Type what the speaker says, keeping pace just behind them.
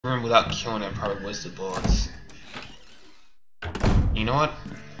room without killing it probably wasted bullets. You know what?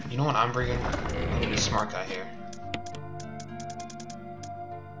 You know what I'm bringing? I'm gonna be a smart guy here.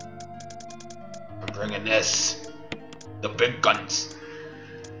 I'm bringing this. The big guns.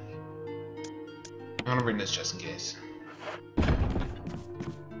 I'm gonna bring this just in case.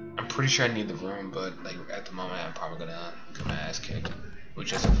 I'm pretty sure I need the room, but like at the moment I'm probably gonna get my ass kicked with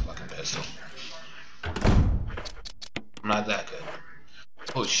just a fucking pistol. I'm not that good.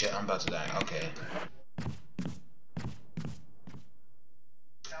 Oh shit, I'm about to die. Okay.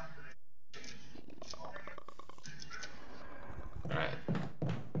 Alright.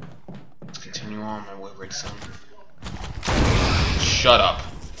 Let's continue on my wayward son. Shut up.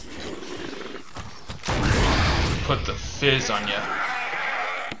 Put the fizz on ya.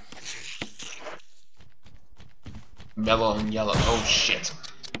 Mellow and yellow. Oh shit.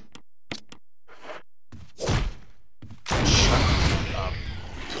 Shut up.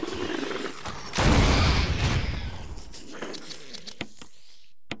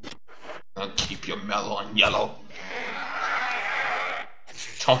 I'll keep you mellow and yellow.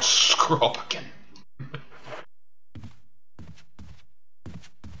 Don't screw up again.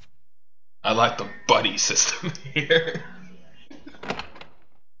 I like the buddy system here.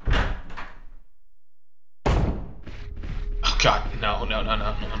 Oh god, no,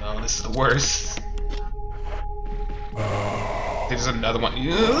 this is the worst. There's another one.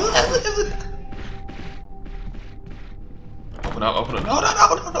 Open up, open up.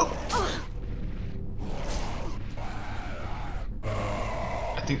 No.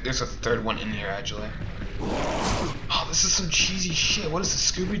 I think there's a third one in here actually. Oh, this is some cheesy shit. What is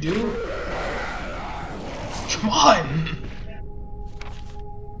this, Scooby-Doo? Come on!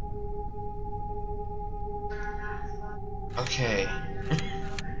 Okay.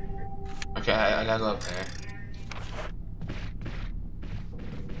 Okay, I gotta go up there.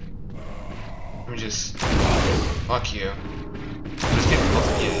 Let me just... Fuck you. Just get both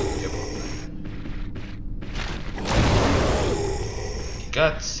of you.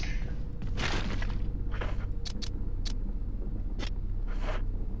 Guts.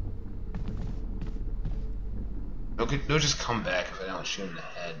 They'll just come back if I don't shoot in the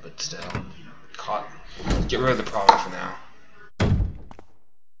head, but still. Caught. Get rid of the problem for now.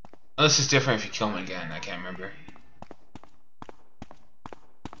 Oh, this is different if you kill them again, I can't remember.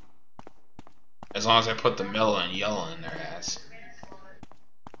 As long as I put the mellow and yellow in their ass.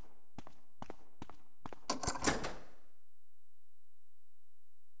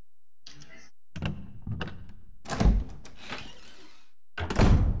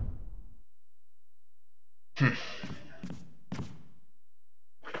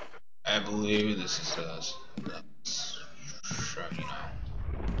 I believe this is sure, you know.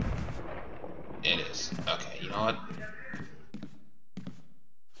 It is. Okay, you know what?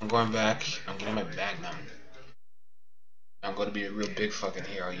 I'm going back. I'm getting my magnum. I'm going to be a real big fucking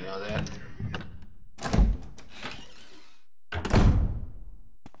hero, you know that?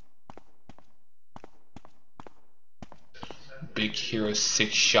 Big hero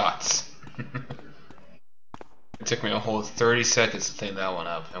 6 shots. It took me a whole 30 seconds to think that one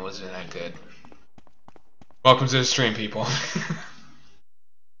up. It wasn't that good. Welcome to the stream, people.